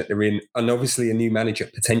situation that they're in, and obviously a new manager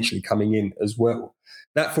potentially coming in as well.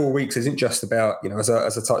 That 4 weeks isn't just about, as I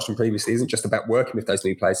touched on previously, isn't just about working with those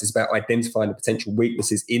new players. It's about identifying the potential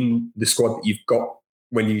weaknesses in the squad that you've got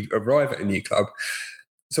when you arrive at a new club.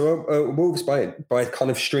 So Wolves, by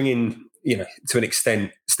kind of stringing, to an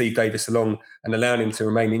extent, Steve Davis along and allowing him to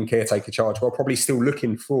remain in caretaker charge while probably still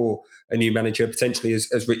looking for a new manager, potentially,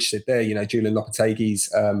 as Rich said there, Julian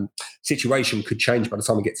Lopetegui's situation could change by the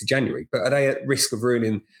time we get to January. But are they at risk of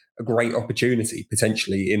ruining a great opportunity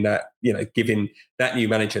potentially in that, giving that new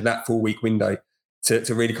manager that 4 week window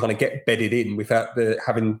to really kind of get bedded in without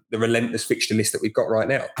having the relentless fixture list that we've got right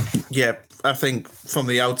now? Yeah, I think from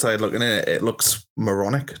the outside looking in, it looks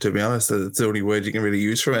moronic, to be honest. It's the only word you can really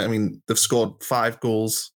use for it. I mean, they've scored 5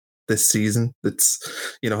 goals this season. That's,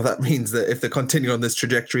 that means that if they continue on this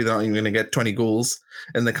trajectory, they're not even going to get 20 goals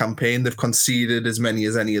in the campaign. They've conceded as many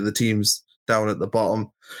as any of the teams down at the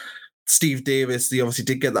bottom. Steve Davis, he obviously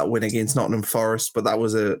did get that win against Nottingham Forest, but that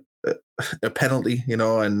was a penalty,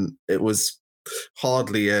 and it was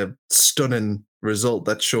hardly a stunning result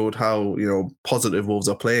that showed how, positive Wolves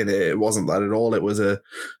are playing. It wasn't that at all. It was a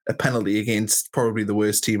penalty against probably the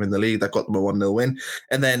worst team in the league that got them a 1-0 win.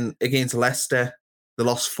 And then against Leicester, they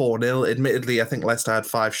lost 4-0. Admittedly, I think Leicester had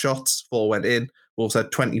 5 shots, 4 went in. Wolves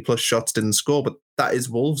had 20 plus shots, didn't score, but that is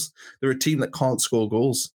Wolves. They're a team that can't score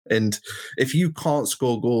goals. And if you can't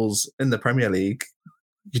score goals in the Premier League,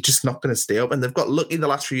 you're just not going to stay up. And they've got lucky the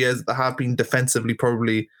last few years. They have been defensively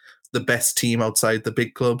probably the best team outside the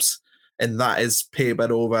big clubs. And that is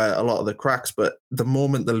papered over a lot of the cracks. But the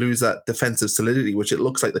moment they lose that defensive solidity, which it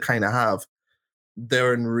looks like they kind of have,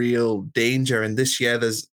 they're in real danger. And this year,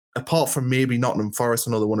 there's, apart from maybe Nottingham Forest,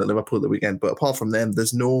 another one at Liverpool at the weekend, but apart from them,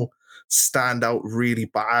 there's no standout really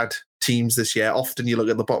bad teams this year. Often you look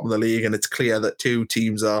at the bottom of the league and it's clear that 2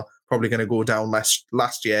 teams are probably going to go down.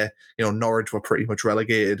 Last year, Norwich were pretty much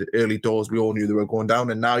relegated early doors. We all knew they were going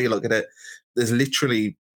down. And now you look at it, there's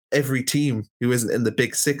literally every team who isn't in the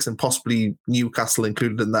big 6 and possibly Newcastle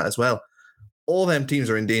included in that as well. All them teams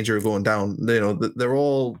are in danger of going down. They're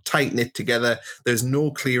all tight knit together. There's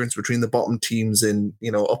no clearance between the bottom teams in,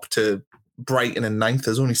 up to Brighton and 9th.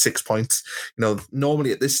 There's only 6 points.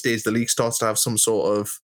 Normally at this stage, the league starts to have some sort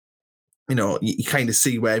of, you kind of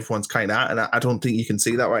see where everyone's kind of at. And I don't think you can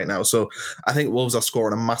see that right now. So I think Wolves are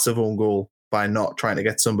scoring a massive own goal by not trying to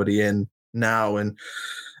get somebody in now. And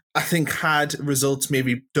I think had results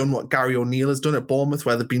maybe done what Gary O'Neill has done at Bournemouth,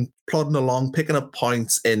 where they've been plodding along, picking up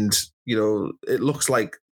points, and it looks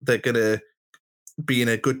like they're going to be in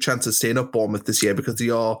a good chance of staying up Bournemouth this year because they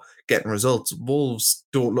are getting results. Wolves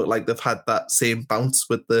don't look like they've had that same bounce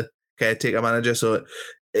with the caretaker manager, so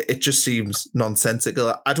it just seems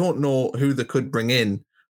nonsensical. I don't know who they could bring in,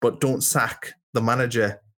 but don't sack the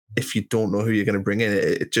manager if you don't know who you're going to bring in.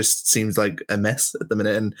 It just seems like a mess at the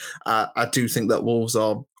minute, and I do think that Wolves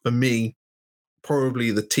are, for me,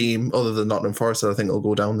 probably the team, other than Nottingham Forest, that I think will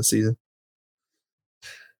go down this season.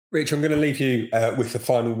 Rich, I'm going to leave you with the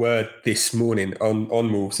final word this morning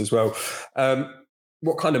on Wolves as well.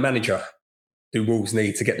 What kind of manager do Wolves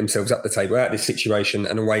need to get themselves up the table out of this situation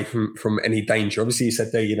and away from any danger? Obviously, you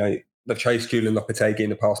said there, they've chased Julian Lopetegui in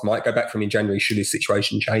the past, might go back from in January should his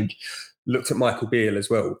situation change. Looked at Michael Beale as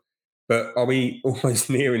well. But are we almost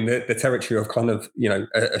nearing the territory of kind of,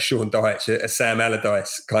 a Sean Dyche, a Sam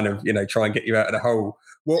Allardyce kind of, try and get you out of the hole?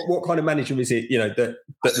 What kind of manager is it, that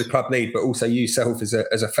the club need, but also yourself as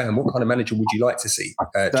a fan? What kind of manager would you like to see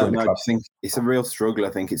join the club? I think it's a real struggle.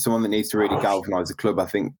 I think it's someone that needs to really galvanise the club. I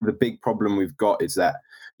think the big problem we've got is that,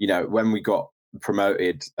 when we got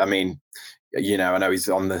promoted, I mean, I know he's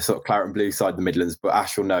on the sort of claret and blue side of the Midlands, but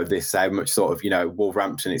Ash will know this, how much sort of,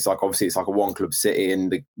 Wolverhampton, it's like a one club city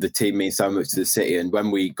and the team means so much to the city. And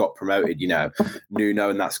when we got promoted, Nuno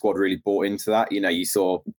and that squad really bought into that. You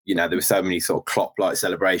saw, there were so many sort of Klopp-like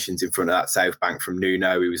celebrations in front of that South Bank from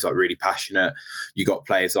Nuno. He was like really passionate. You got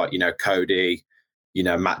players like, Cody,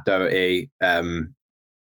 Matt Doherty,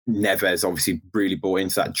 Neves obviously really bought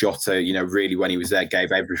into that. Jota, really when he was there,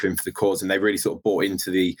 gave everything for the cause, and they really sort of bought into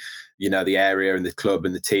the area and the club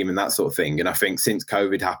and the team and that sort of thing. And I think since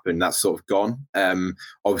COVID happened, that's sort of gone.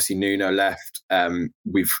 Obviously Nuno left.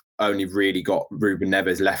 We've only really got Ruben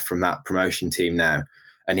Neves left from that promotion team now,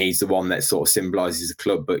 and he's the one that sort of symbolises the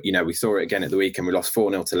club. But we saw it again at the weekend. We lost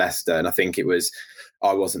 4-0 to Leicester, and I think it was,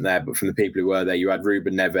 I wasn't there, but from the people who were there, you had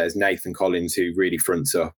Ruben Neves, Nathan Collins, who really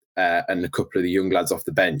fronts up, and a couple of the young lads off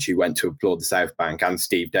the bench who went to applaud the South Bank, and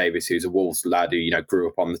Steve Davis, who's a Wolves lad who grew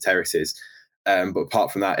up on the terraces. But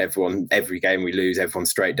apart from that, every game we lose,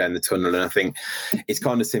 everyone's straight down the tunnel. And I think it's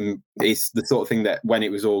kind of it's the sort of thing that when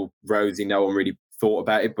it was all rosy, no one really thought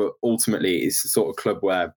about it. But ultimately, it's the sort of club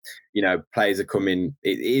where players are coming.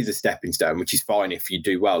 It is a stepping stone, which is fine if you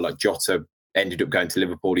do well. Like Jota ended up going to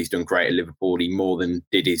Liverpool. He's done great at Liverpool. He more than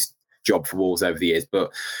did his job for Wolves over the years.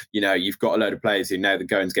 But you've got a load of players who know the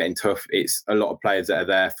going's getting tough. It's a lot of players that are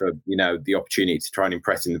there for the opportunity to try and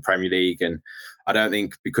impress in the Premier League. And I don't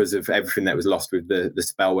think, because of everything that was lost with the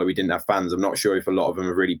spell where we didn't have fans, I'm not sure if a lot of them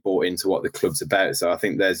have really bought into what the club's about. So I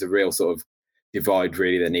think there's a real sort of divide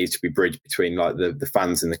really that needs to be bridged between like the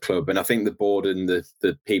fans and the club. And I think the board and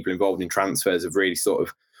the people involved in transfers have really sort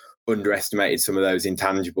of underestimated some of those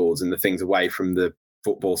intangibles and the things away from the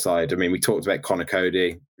football side. I mean, we talked about Conor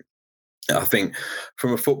Cody. I think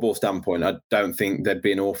from a football standpoint, I don't think there'd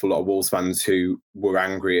be an awful lot of Wolves fans who were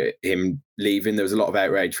angry at him leaving. There was a lot of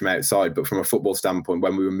outrage from outside, but from a football standpoint,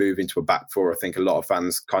 when we were moving to a back four, I think a lot of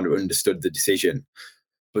fans kind of understood the decision.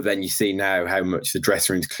 But then you see now how much the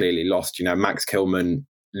dressing room's clearly lost. Max Kilman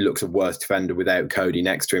looks a worse defender without Cody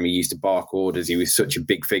next to him. He used to bark orders. He was such a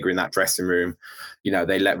big figure in that dressing room.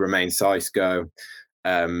 They let Romain Saiss go.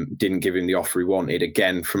 Didn't give him the offer he wanted.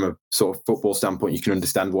 Again, from a sort of football standpoint, you can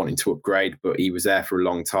understand wanting to upgrade, but he was there for a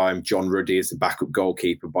long time. John Ruddy as the backup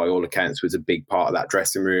goalkeeper, by all accounts, was a big part of that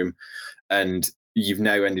dressing room. And you've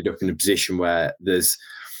now ended up in a position where there's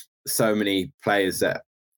so many players that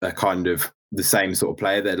are kind of the same sort of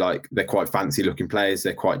player. They're quite fancy looking players.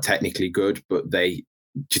 They're quite technically good, but they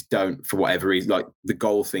just don't, for whatever reason, like the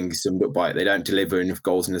goal thing is summed up by it. They don't deliver enough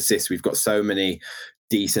goals and assists. We've got so many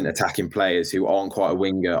decent attacking players who aren't quite a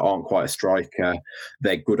winger, aren't quite a striker.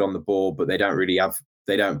 They're good on the ball, but they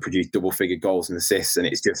don't produce double figure goals and assists. And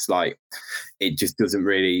it's just like, it just doesn't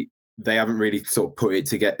really, they haven't really sort of put it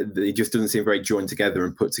together. It just doesn't seem very joined together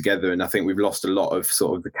and put together. And I think we've lost a lot of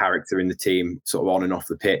sort of the character in the team, sort of on and off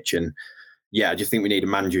the pitch. And I just think we need a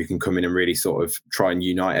manager who can come in and really sort of try and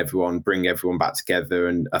unite everyone, bring everyone back together.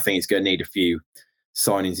 And I think it's going to need a few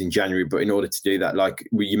signings in January, but in order to do that, like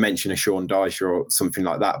you mentioned a Sean Dyche or something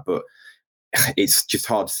like that, but it's just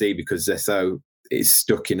hard to see because it's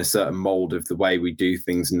stuck in a certain mold of the way we do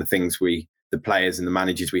things and the players and the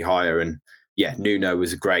managers we hire. And Nuno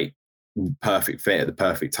was a great, perfect fit at the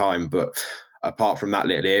perfect time, but apart from that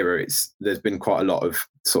little era, there's been quite a lot of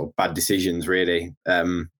sort of bad decisions really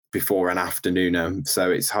before and after Nuno, so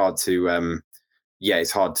it's hard to yeah,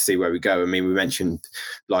 it's hard to see where we go. I mean, we mentioned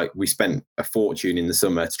like we spent a fortune in the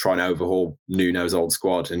summer to try and overhaul Nuno's old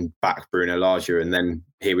squad and back Bruno Lage, and then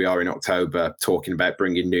here we are in October talking about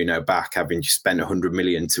bringing Nuno back, having just spent 100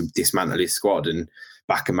 million to dismantle his squad and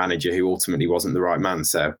back a manager who ultimately wasn't the right man.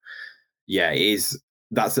 So, yeah, it is.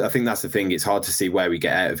 I think that's the thing. It's hard to see where we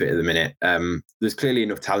get out of it at the minute. There's clearly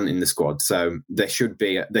enough talent in the squad, so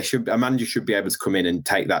a manager should be able to come in and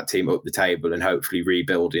take that team up the table and hopefully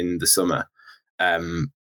rebuild in the summer.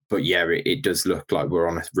 But yeah, it does look like we're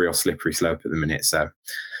on a real slippery slope at the minute. So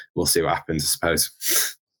we'll see what happens, I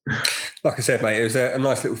suppose. Like I said, mate, it was a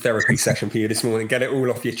nice little therapy session for you this morning. Get it all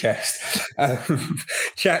off your chest.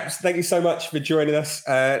 Chaps, thank you so much for joining us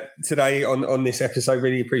today on this episode.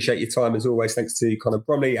 Really appreciate your time as always. Thanks to Connor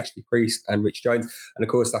Bromley, Ashley Priest and Rich Jones. And of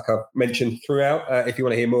course, like I've mentioned throughout, if you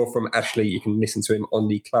want to hear more from Ashley, you can listen to him on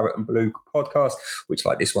the Claret and Blue podcast, which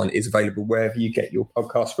like this one is available wherever you get your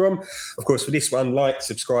podcast from. Of course, for this one, like,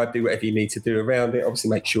 subscribe, do whatever you need to do around it. Obviously,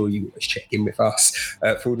 make sure you always check in with us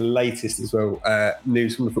for all the latest as well,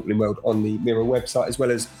 news from the footballing world on the Mirror website, as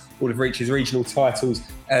well as all of Reach's regional titles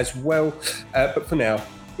as well. But for now,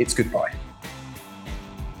 it's goodbye.